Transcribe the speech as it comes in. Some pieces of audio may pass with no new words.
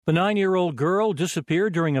The 9-year-old girl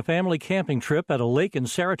disappeared during a family camping trip at a lake in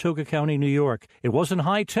Saratoga County, New York. It wasn't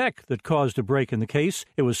high tech that caused a break in the case.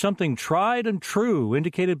 It was something tried and true,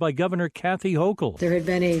 indicated by Governor Kathy Hochul. There had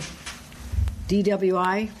been a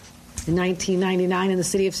DWI in 1999 in the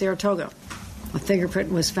city of Saratoga. A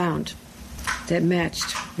fingerprint was found that matched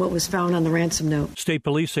what was found on the ransom note. State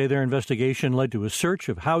police say their investigation led to a search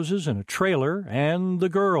of houses and a trailer and the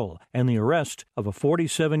girl, and the arrest of a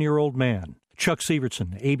 47-year-old man. Chuck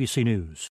Sivertsen, ABC News.